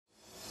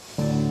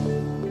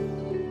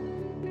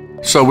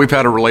So we've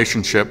had a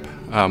relationship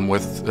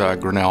with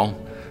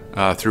Grinnell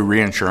through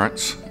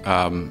reinsurance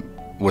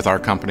with our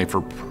company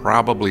for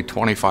probably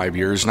 25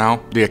 years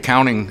now. The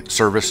accounting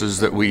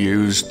services that we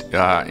used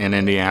in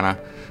Indiana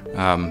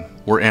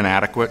were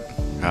inadequate.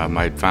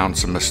 I'd found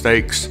some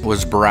mistakes.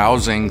 Was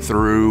browsing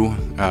through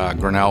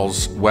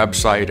Grinnell's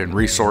website and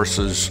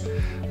resources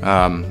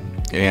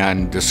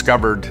and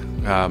discovered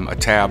a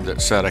tab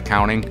that said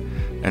accounting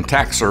and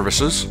tax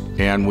services,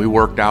 and we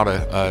worked out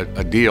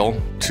a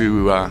deal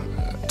to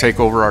take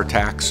over our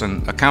tax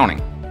and accounting.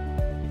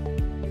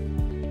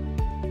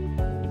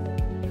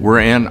 We're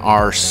in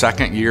our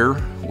second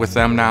year with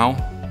them now,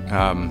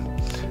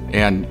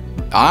 and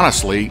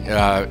honestly,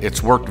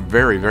 it's worked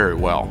very, very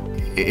well.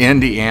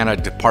 Indiana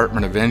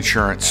Department of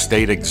Insurance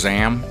state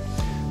exam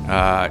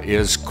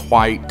is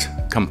quite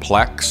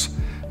complex,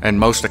 and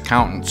most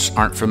accountants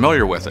aren't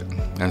familiar with it,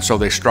 and so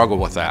they struggle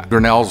with that.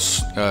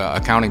 Grinnell's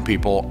accounting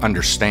people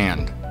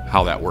understand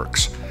how that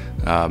works,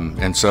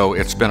 and so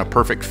it's been a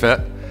perfect fit.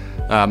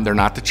 They're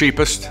not the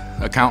cheapest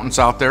accountants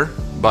out there,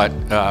 but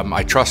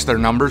I trust their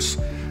numbers.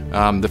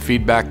 The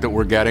feedback that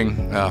we're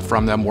getting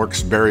from them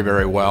works very,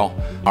 very well.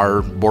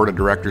 Our board of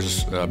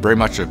directors very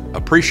much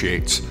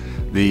appreciates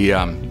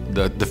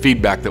the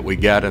feedback that we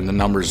get and the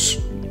numbers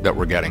that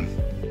we're getting.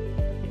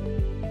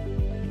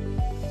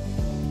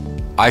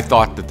 I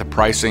thought that the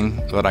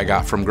pricing that I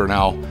got from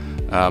Grinnell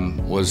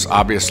was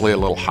obviously a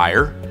little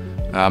higher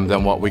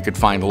than what we could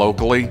find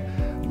locally,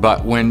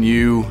 but when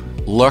you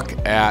look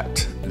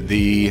at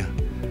the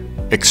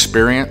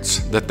experience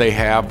that they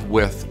have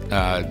with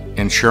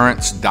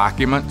insurance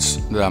documents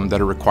that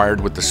are required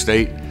with the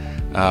state,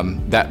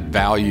 that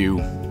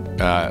value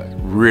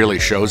really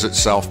shows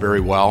itself very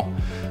well.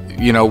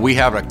 You know, we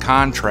have a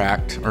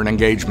contract or an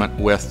engagement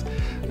with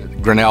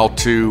Grinnell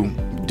to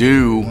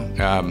do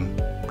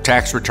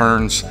tax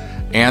returns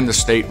and the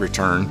state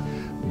return,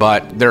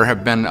 but there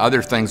have been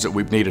other things that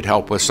we've needed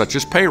help with, such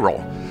as payroll,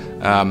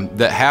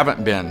 that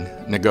haven't been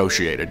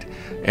negotiated.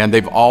 And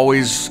they've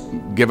always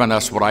given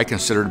us what I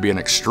consider to be an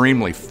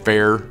extremely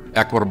fair,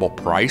 equitable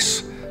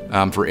price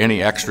for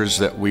any extras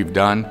that we've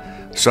done.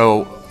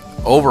 So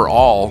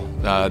overall,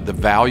 the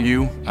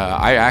value,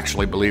 I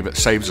actually believe it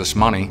saves us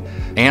money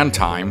and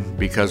time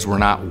because we're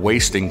not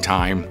wasting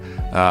time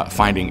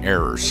finding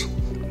errors.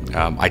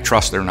 I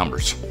trust their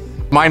numbers.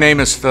 My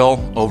name is Phil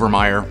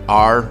Overmeyer.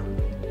 Our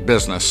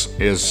business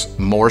is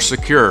more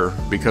secure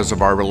because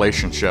of our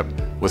relationship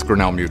with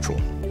Grinnell Mutual.